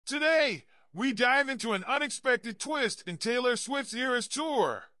Today, we dive into an unexpected twist in Taylor Swift's Eras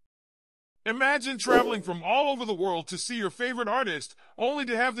tour. Imagine traveling from all over the world to see your favorite artist, only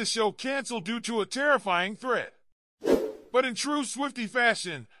to have the show canceled due to a terrifying threat. But in true Swiftie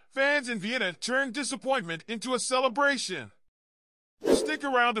fashion, fans in Vienna turned disappointment into a celebration. Stick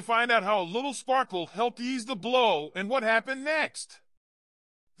around to find out how a little sparkle helped ease the blow and what happened next.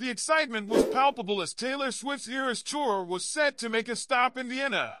 The excitement was palpable as Taylor Swift's Eras tour was set to make a stop in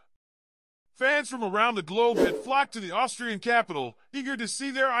Vienna. Fans from around the globe had flocked to the Austrian capital, eager to see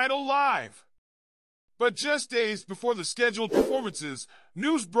their idol live. But just days before the scheduled performances,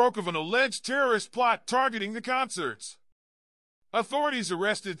 news broke of an alleged terrorist plot targeting the concerts. Authorities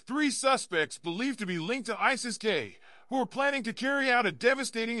arrested 3 suspects believed to be linked to ISIS-K, who were planning to carry out a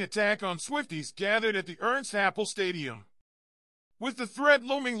devastating attack on Swifties gathered at the Ernst Happel Stadium. With the threat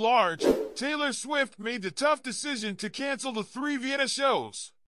looming large, Taylor Swift made the tough decision to cancel the 3 Vienna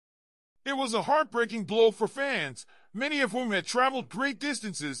shows. It was a heartbreaking blow for fans, many of whom had traveled great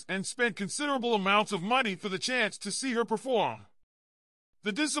distances and spent considerable amounts of money for the chance to see her perform.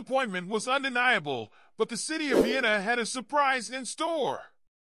 The disappointment was undeniable, but the city of Vienna had a surprise in store.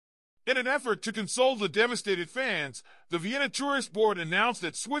 In an effort to console the devastated fans, the Vienna Tourist Board announced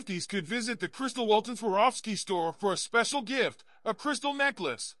that Swifties could visit the Crystal Welton Swarovski store for a special gift, a crystal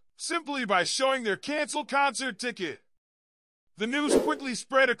necklace, simply by showing their canceled concert ticket. The news quickly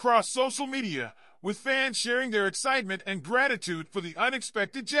spread across social media, with fans sharing their excitement and gratitude for the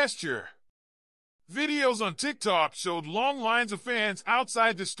unexpected gesture. Videos on TikTok showed long lines of fans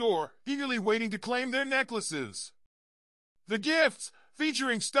outside the store, eagerly waiting to claim their necklaces. The gifts,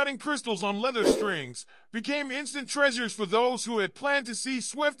 featuring stunning crystals on leather strings, became instant treasures for those who had planned to see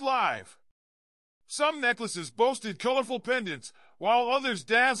Swift live. Some necklaces boasted colorful pendants, while others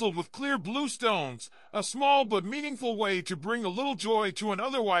dazzled with clear blue stones, a small but meaningful way to bring a little joy to an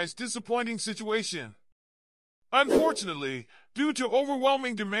otherwise disappointing situation. Unfortunately, due to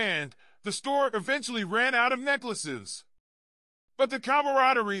overwhelming demand, the store eventually ran out of necklaces. But the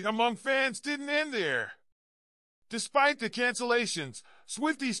camaraderie among fans didn't end there. Despite the cancellations,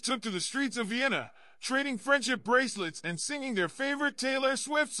 Swifties took to the streets of Vienna, trading friendship bracelets and singing their favorite Taylor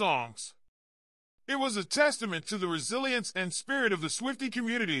Swift songs. It was a testament to the resilience and spirit of the Swiftie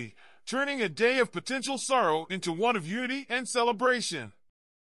community, turning a day of potential sorrow into one of unity and celebration.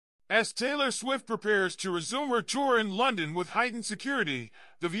 As Taylor Swift prepares to resume her tour in London with heightened security,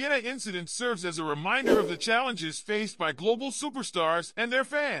 the Vienna incident serves as a reminder of the challenges faced by global superstars and their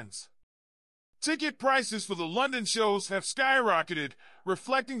fans. Ticket prices for the London shows have skyrocketed,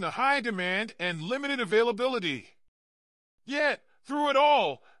 reflecting the high demand and limited availability. Yet, through it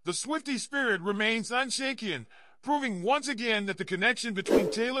all, the Swiftie spirit remains unshaken, proving once again that the connection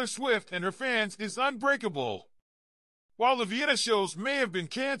between Taylor Swift and her fans is unbreakable. While the Vienna shows may have been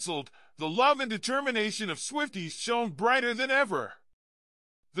canceled, the love and determination of Swifties shone brighter than ever.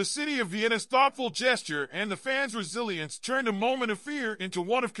 The city of Vienna's thoughtful gesture and the fans' resilience turned a moment of fear into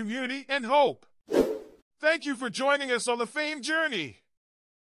one of community and hope. Thank you for joining us on the fame journey.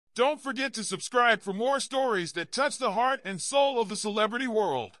 Don't forget to subscribe for more stories that touch the heart and soul of the celebrity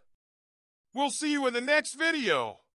world. We'll see you in the next video.